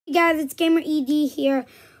Hey guys, it's Gamer ED here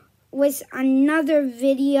with another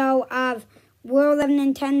video of World of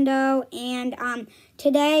Nintendo, and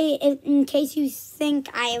today, in case you think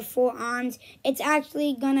I have 4 arms, it's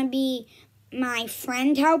actually gonna be my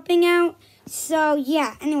friend helping out. So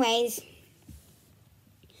yeah, anyways,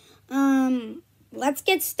 let's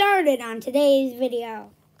get started on today's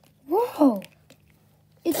video. Whoa,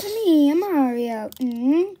 it's me, Mario.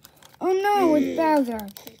 Oh no, it's Bowser.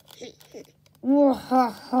 Whoa,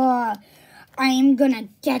 I am gonna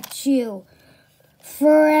get you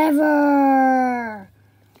forever.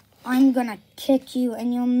 I'm gonna kick you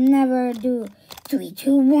and you'll never do 3,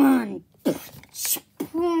 2, 1.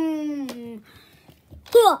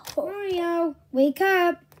 Mario, wake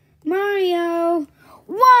up. Mario.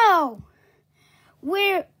 Whoa!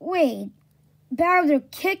 Wait, Bowser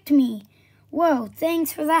kicked me. Whoa,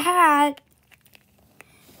 thanks for the hat.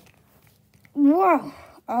 Whoa.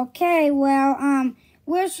 Okay, well,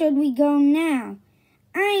 where should we go now?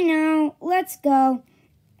 I know, let's go.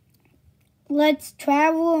 Let's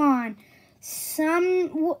travel on.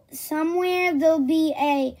 Somewhere there'll be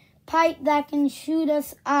a pipe that can shoot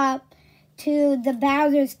us up to the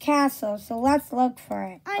Bowser's castle, so let's look for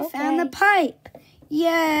it. I found the pipe.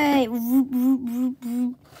 Yay!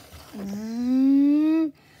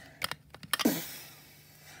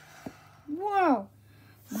 Whoa!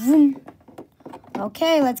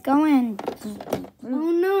 Okay, let's go in.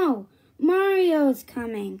 Oh no, Mario's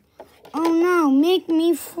coming. Oh no, make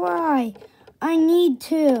me fly. I need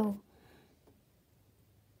to.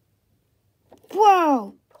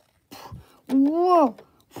 Whoa. Whoa.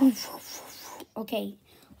 Okay.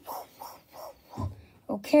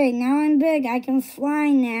 Okay, now I'm big. I can fly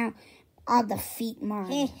now. I'll defeat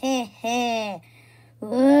Mario.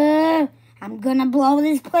 I'm gonna blow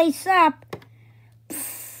this place up.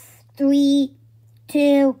 3,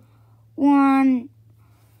 2, 1.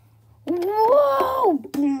 Whoa!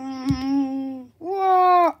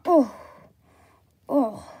 Whoa!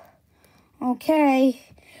 Oh. Okay.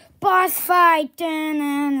 Boss fight.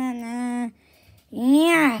 Yeah.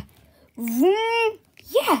 Yeah.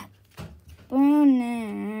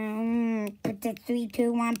 3,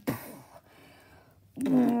 2, 1.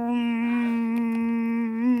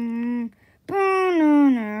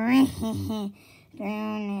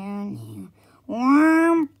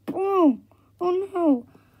 Oh no.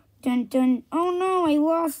 Dun dun. Oh no, I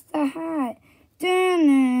lost the hat.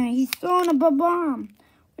 Dun, he's throwing a bomb.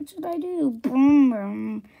 What should I do?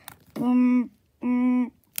 Boom, boom,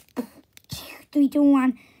 boom. 3, 2,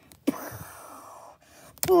 1.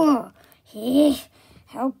 Hey,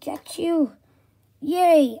 I'll get you.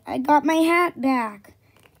 Yay, I got my hat back.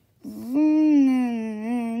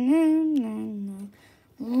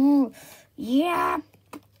 Yeah.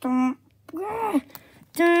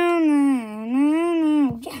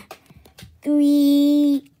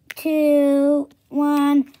 3, 2,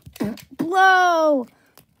 1, blow!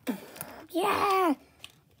 Yeah!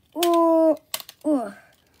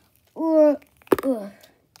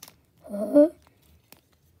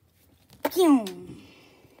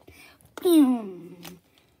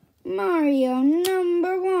 Mario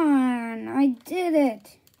 #1! I did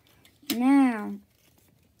it! Now,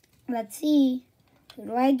 let's see. Who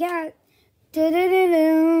do I got?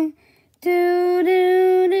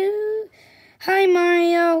 Hi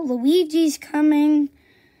Mario, Luigi's coming.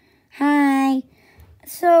 Hi.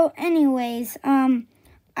 So anyways,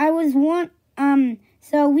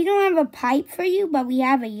 so we don't have a pipe for you, but we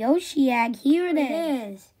have a Yoshi egg. Here it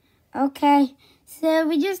is. Okay. So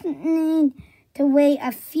we just need to wait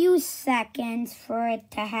a few seconds for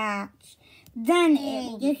it to hatch. Then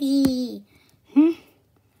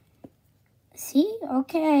See?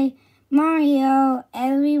 Okay. Mario,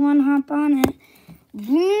 everyone hop on it.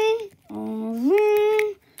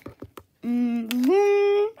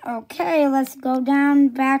 Okay, let's go down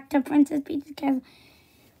back to Princess Peach's castle.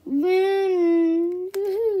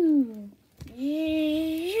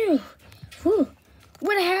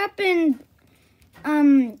 What happened?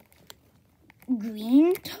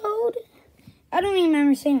 Green Toad? I don't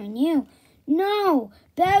remember saying you. No,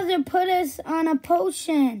 Bowser put us on a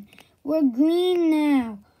potion. We're green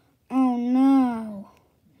now. Oh no.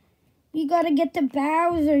 We gotta get to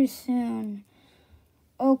Bowser soon.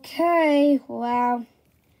 Okay, well.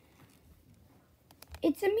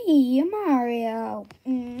 It's me, Mario.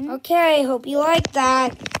 Okay, hope you like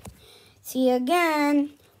that. See you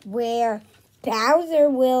again, where Bowser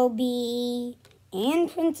will be, and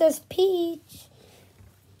Princess Peach.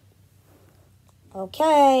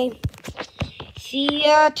 Okay. See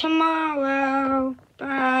ya tomorrow.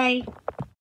 Bye.